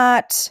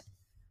not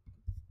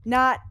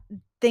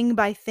thing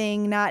by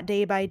thing, not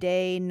day by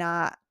day,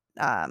 not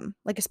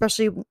like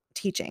especially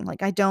teaching.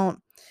 Like I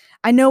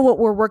know what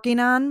we're working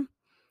on,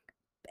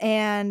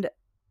 and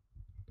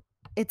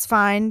it's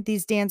fine.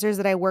 These dancers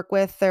that I work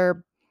with,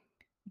 they're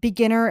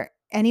beginner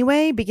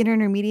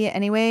intermediate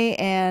anyway,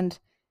 and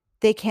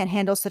they can't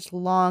handle such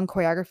long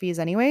choreographies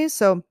anyway.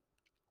 So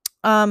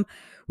um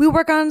we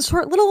work on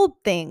short little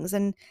things,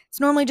 and it's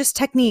normally just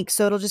techniques,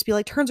 so it'll just be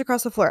like turns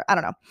across the floor. I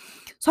don't know.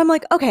 So I'm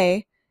like,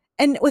 okay.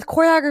 And with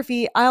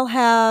choreography, I'll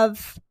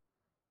have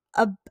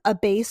a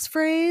base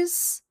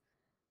phrase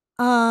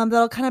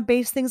that'll kind of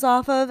base things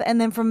off of, and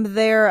then from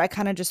there I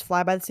kind of just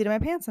fly by the seat of my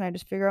pants and I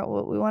just figure out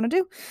what we want to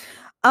do.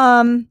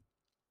 Um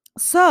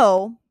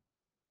so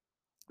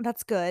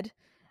that's good.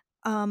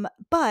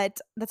 But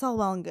that's all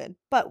well and good.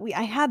 But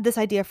I had this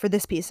idea for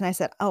this piece and I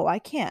said, "Oh, I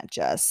can't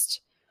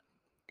just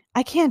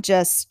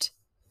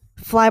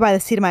fly by the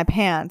seat of my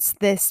pants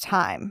this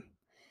time.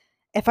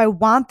 If I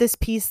want this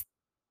piece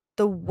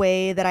the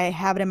way that I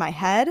have it in my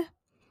head,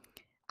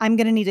 I'm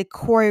going to need to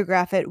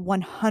choreograph it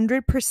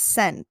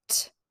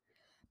 100%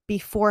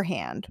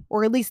 beforehand,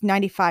 or at least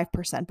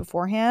 95%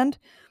 beforehand.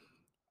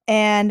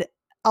 And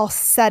I'll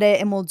set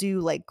it and we'll do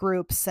like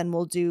groups, and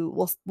we'll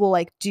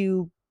like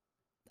do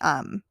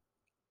um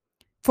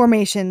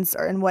formations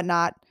or and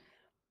whatnot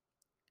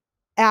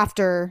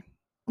after.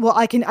 Well,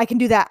 I can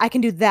do that. I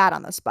can do that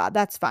on the spot.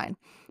 That's fine.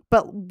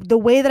 But the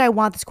way that I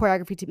want this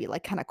choreography to be,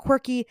 like kind of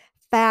quirky,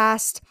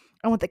 fast.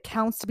 I want the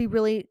counts to be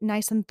really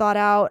nice and thought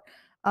out.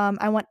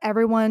 I want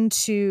everyone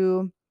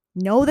to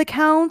know the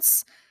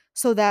counts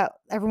so that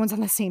everyone's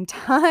on the same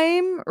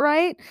time,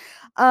 right?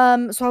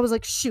 So I was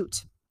like,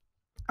 shoot,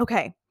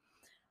 okay,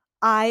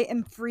 I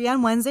am free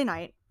on Wednesday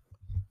night.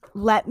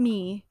 Let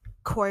me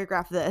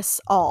choreograph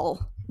this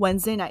all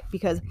Wednesday night,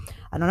 because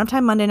I don't have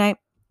time Monday night.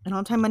 I don't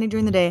have time Monday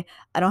during the day.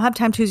 I don't have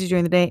time Tuesday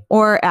during the day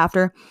or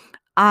after.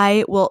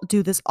 I will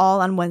do this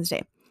all on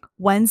Wednesday.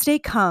 Wednesday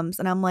comes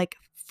and I'm like,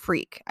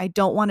 freak. I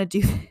don't want to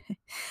do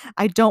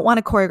I don't want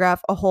to choreograph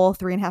a whole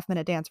 3.5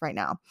 minute dance right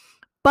now.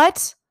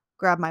 But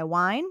grab my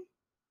wine,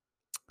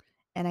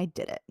 and I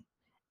did it.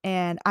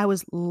 And I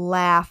was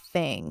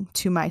laughing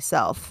to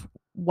myself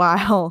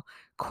while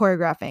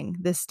choreographing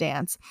this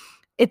dance.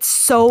 It's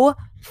so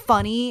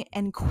funny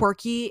and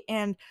quirky,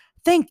 and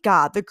thank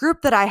God the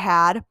group that I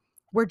had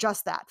were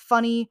just that: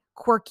 funny,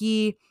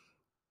 quirky,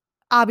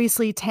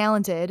 obviously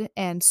talented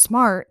and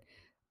smart.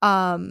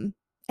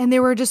 And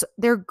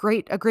they're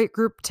great, a great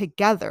group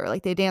together.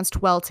 Like they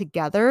danced well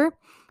together.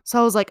 So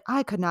I was like,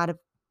 I could not have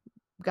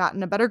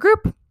gotten a better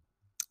group.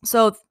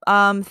 So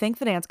thank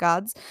the dance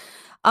gods.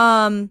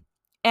 Um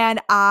and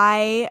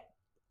I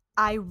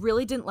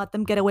really didn't let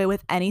them get away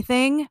with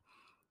anything.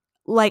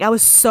 Like I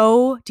was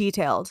so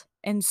detailed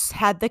and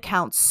had the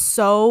count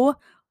so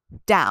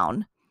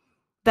down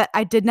that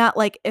I did not,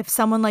 like, if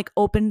someone like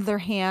opened their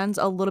hands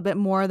a little bit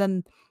more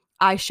than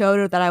I showed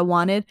or that I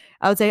wanted,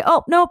 I would say,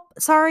 "Oh, nope,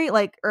 sorry."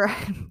 Like, or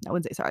I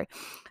wouldn't say sorry,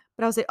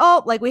 but I would say,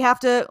 "Oh, like we have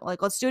to,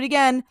 like, let's do it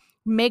again.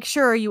 Make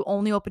sure you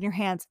only open your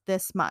hands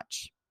this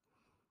much."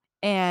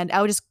 And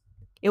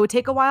it would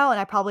take a while and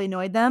I probably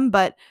annoyed them,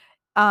 but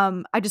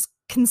I just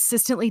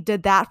consistently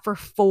did that for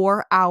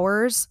 4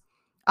 hours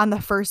on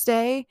the first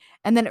day.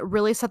 And then it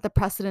really set the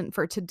precedent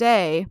for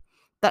today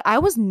that I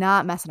was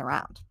not messing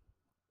around.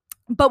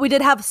 But we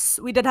did have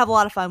a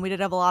lot of fun. We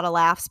did have a lot of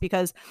laughs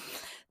because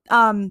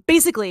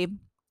basically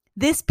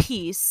this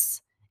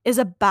piece is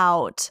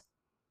about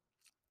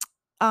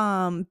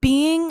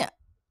being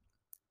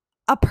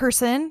a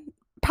person,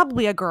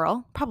 probably a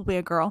girl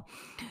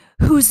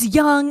who's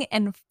young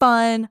and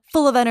fun,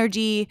 full of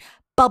energy,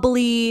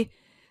 bubbly,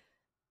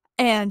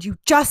 and you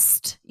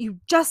just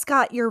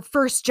got your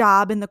first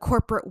job in the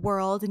corporate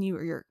world, and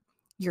you're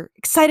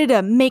excited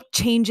to make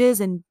changes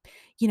and,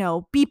 you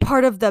know, be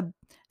part of the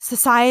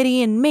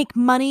society and make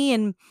money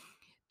and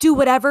do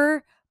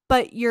whatever,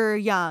 but you're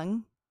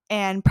young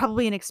and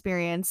probably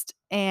inexperienced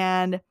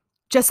and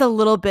just a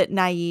little bit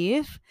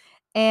naive,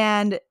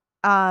 and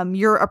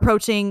you're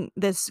approaching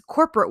this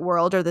corporate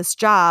world or this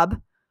job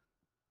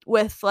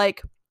with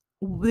like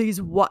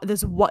these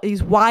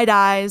wide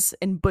eyes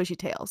and bushy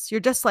tails.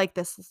 You're just like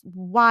this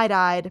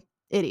wide-eyed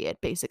idiot,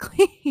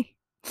 basically.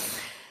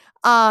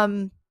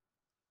 um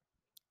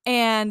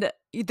and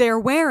they're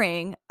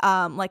wearing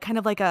like kind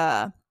of like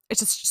a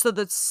it's just so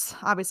that's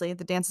obviously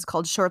the dance is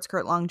called short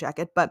skirt long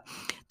jacket, but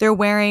they're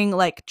wearing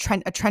like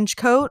a trench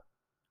coat,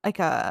 like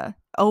a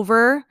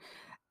over,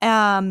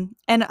 and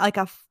like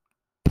a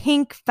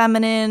pink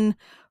feminine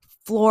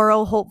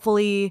floral,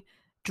 hopefully,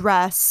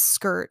 dress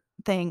skirt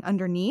thing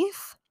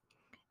underneath.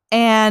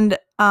 And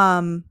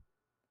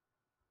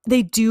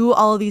they do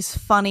all of these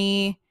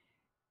funny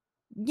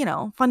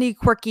funny,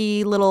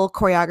 quirky little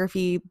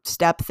choreography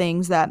step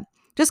things that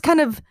just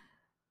kind of,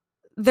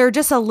 they're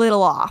just a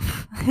little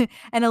off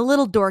and a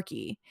little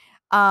dorky.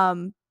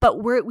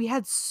 But we're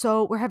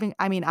having,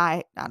 I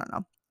don't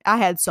know. I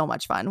had so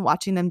much fun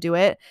watching them do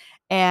it.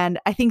 And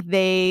I think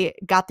they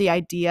got the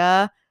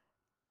idea.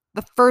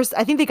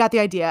 I think they got the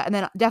idea. And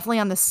then definitely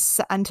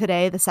on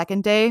today, the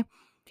second day,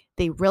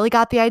 they really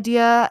got the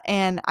idea.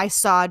 And I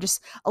saw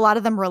just a lot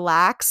of them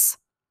relax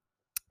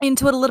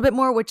into it a little bit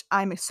more, which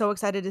I'm so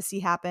excited to see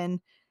happen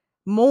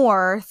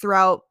more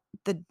throughout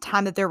the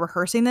time that they're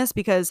rehearsing this,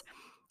 because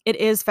it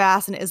is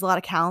fast and it is a lot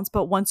of counts.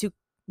 But once you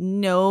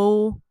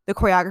know the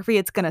choreography,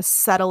 it's going to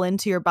settle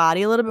into your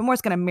body a little bit more.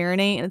 It's going to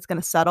marinate and it's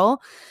going to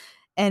settle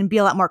and be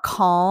a lot more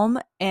calm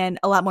and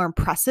a lot more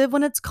impressive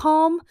when it's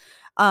calm,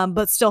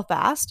 but still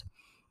fast.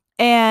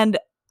 And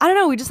I don't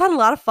know, we just had a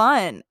lot of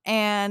fun,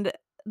 and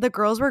the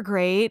girls were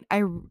great. I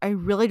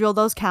really drilled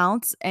those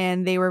counts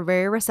and they were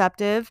very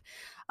receptive.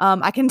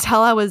 I can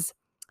tell I was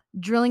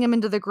drilling them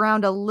into the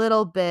ground a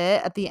little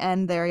bit at the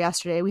end there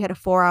yesterday. We had a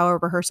 4-hour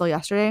rehearsal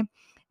yesterday.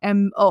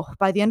 And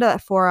by the end of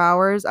that 4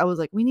 hours, I was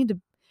like, we need to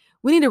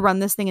run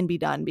this thing and be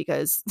done,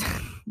 because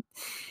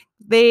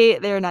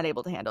they're not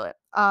able to handle it.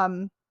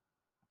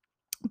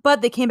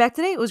 But they came back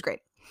today. It was great.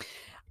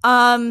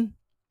 One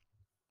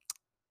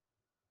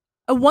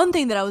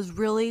thing that I was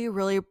really,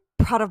 really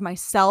proud of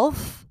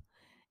myself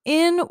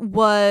in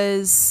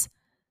was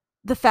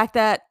the fact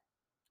that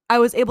I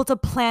was able to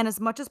plan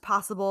as much as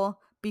possible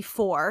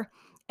before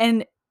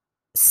and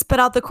spit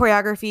out the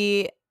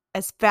choreography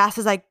as fast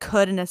as I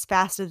could and as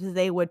fast as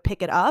they would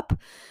pick it up,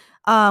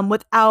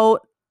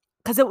 without,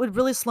 because it would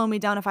really slow me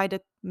down if I had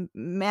to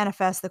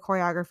manifest the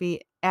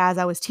choreography as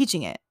I was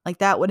teaching it. Like,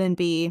 that wouldn't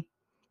be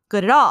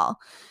good at all.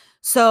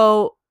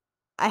 So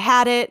I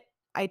had it,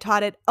 I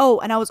taught it. Oh,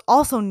 and I was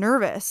also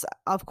nervous,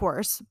 of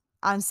course,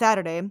 on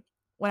Saturday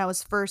when I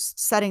was first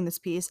setting this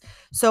piece.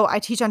 So I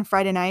teach on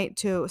Friday night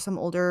to an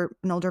older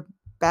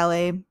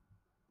ballet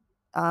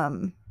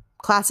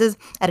classes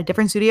at a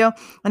different studio.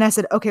 And I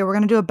said, okay, we're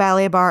going to do a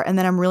ballet bar. And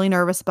then I'm really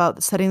nervous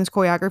about studying this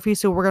choreography.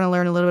 So we're going to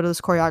learn a little bit of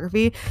this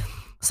choreography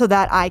so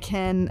that I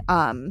can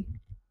so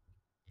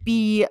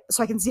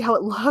I can see how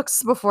it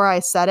looks before I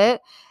set it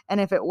and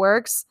if it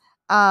works.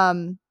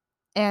 And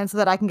so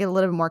that I can get a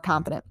little bit more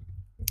confident,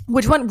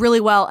 which went really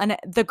well. And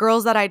the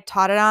girls that I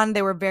taught it on,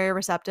 they were very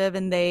receptive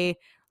and they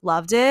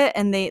loved it.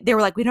 And they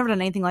were like, we've never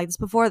done anything like this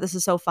before. This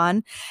is so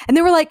fun. And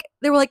they were like,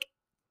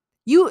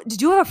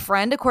 did you have a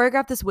friend to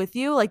choreograph this with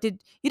you? Like, you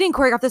didn't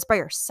choreograph this by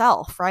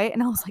yourself, right?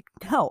 And I was like,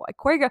 no,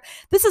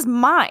 this is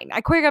mine.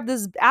 I choreographed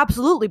this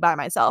absolutely by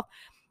myself.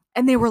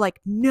 And they were like,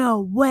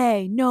 no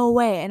way.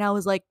 And I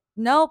was like,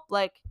 nope.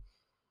 Like,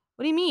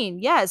 what do you mean?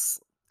 Yes.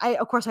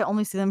 Of course, I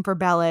only see them for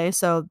ballet,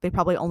 so they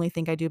probably only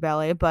think I do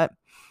ballet, but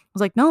I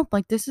was like, nope,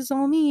 like, this is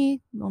all me,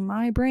 on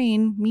my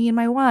brain, me and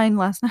my wine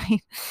last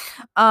night.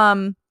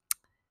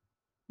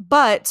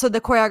 But so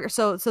the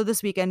choreography, so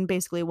this weekend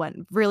basically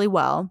went really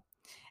well.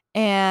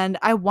 And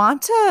I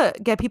want to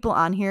get people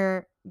on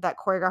here that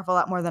choreograph a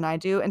lot more than I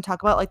do and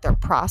talk about like their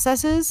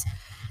processes,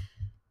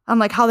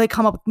 like how they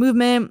come up with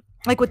movement.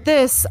 Like with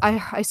this, I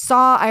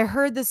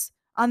heard this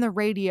on the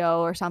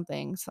radio or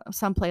something,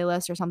 some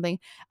playlist or something.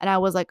 And I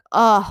was like,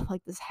 oh,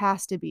 like, this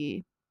has to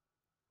be,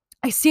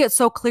 I see it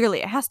so clearly.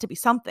 It has to be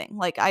something.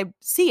 Like, I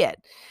see it.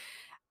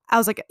 I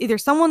was like, either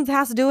someone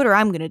has to do it or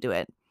I'm going to do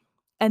it.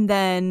 And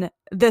then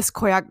this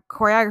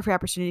choreography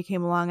opportunity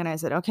came along and I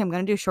said, okay, I'm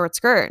going to do short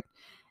skirt.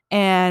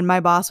 And my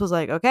boss was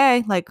like,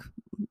 okay, like,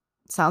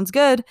 sounds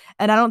good.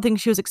 And I don't think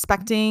she was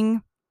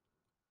expecting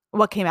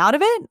what came out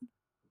of it.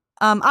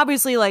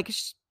 Obviously, like,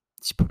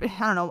 I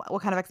don't know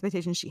what kind of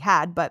expectations she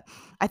had, but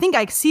I think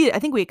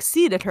we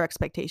exceeded her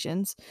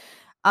expectations.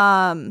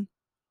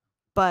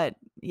 But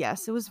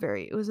yes, it was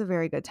a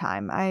very good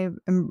time.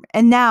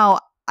 And now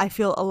I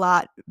feel a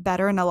lot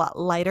better and a lot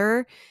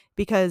lighter,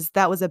 because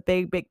that was a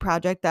big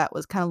project that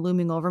was kind of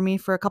looming over me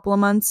for a couple of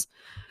months.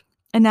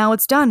 And now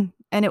it's done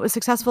and it was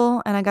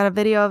successful and I got a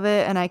video of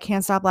it and I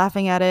can't stop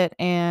laughing at it,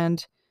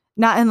 and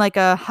not in like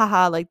a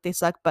haha, like they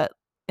suck, but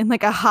in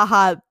like a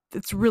haha,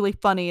 it's really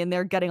funny and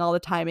they're getting all the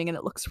timing and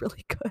it looks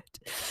really good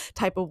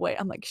type of way.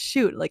 I'm like,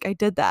 shoot, like, I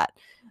did that.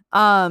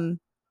 And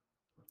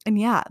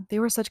yeah, they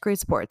were such great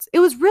sports. It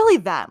was really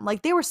them.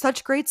 Like, they were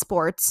such great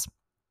sports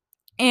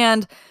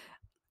and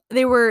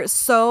they were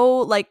so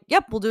like,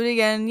 yep, we'll do it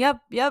again.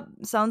 Yep.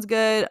 Sounds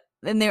good.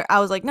 And I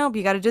was like, nope,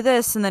 you got to do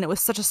this. And then it was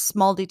such a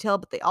small detail,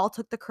 but they all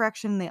took the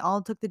correction. They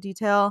all took the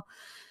detail.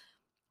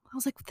 I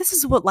was like, this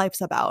is what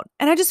life's about.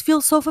 And I just feel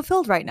so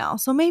fulfilled right now.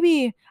 So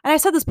maybe, and I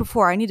said this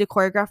before, I need to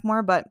choreograph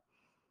more, but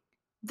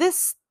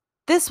this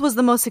was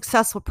the most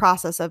successful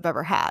process I've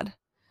ever had.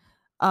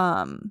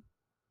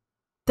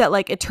 That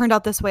like, it turned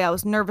out this way. I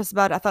was nervous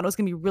about it. I thought it was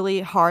going to be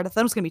really hard. I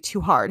thought it was going to be too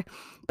hard,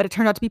 but it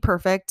turned out to be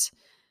perfect.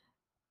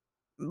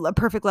 A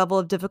perfect level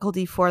of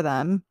difficulty for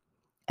them.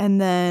 And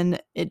then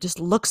it just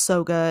looks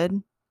so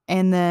good.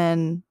 And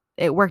then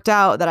it worked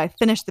out that I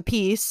finished the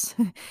piece.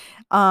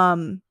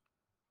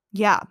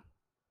 Yeah.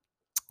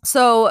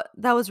 So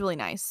that was really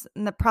nice.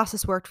 And the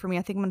process worked for me.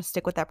 I think I'm going to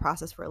stick with that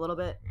process for a little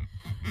bit.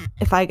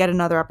 If I get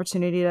another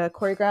opportunity to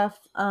choreograph,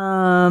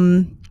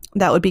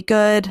 that would be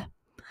good.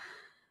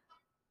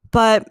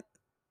 But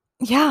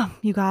yeah,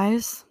 you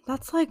guys,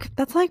 that's like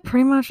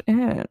pretty much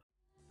it.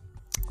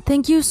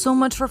 Thank you so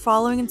much for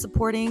following and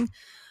supporting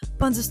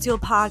Buns of Steel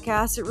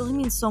podcast. It really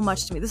means so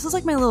much to me. This is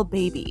like my little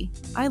baby.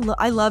 I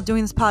love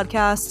doing this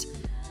podcast.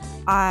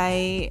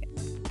 I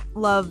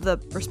love the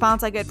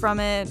response I get from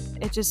it.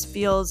 It just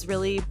feels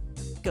really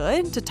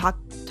good to talk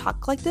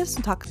like this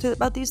and talk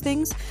about these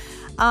things.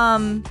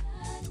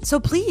 So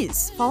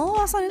please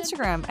follow us on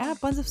Instagram at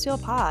Buns of Steel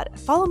Pod.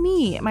 Follow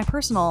me, my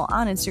personal,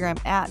 on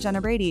Instagram at Jenna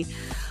Brady.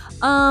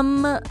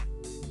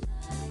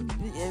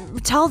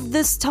 Tell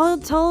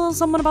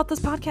someone about this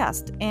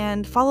podcast,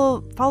 and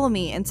follow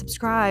me and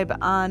subscribe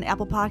on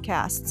Apple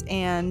Podcasts,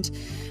 and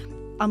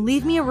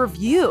leave me a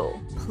review,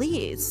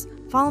 please.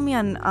 Follow me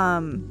on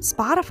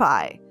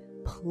Spotify,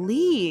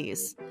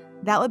 please.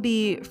 That would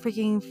be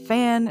freaking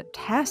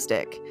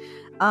fantastic.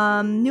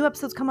 New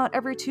episodes come out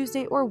every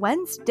Tuesday or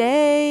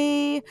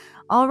Wednesday.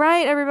 All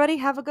right, everybody,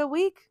 have a good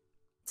week.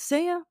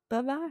 See ya.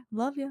 Bye-bye.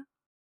 Love ya.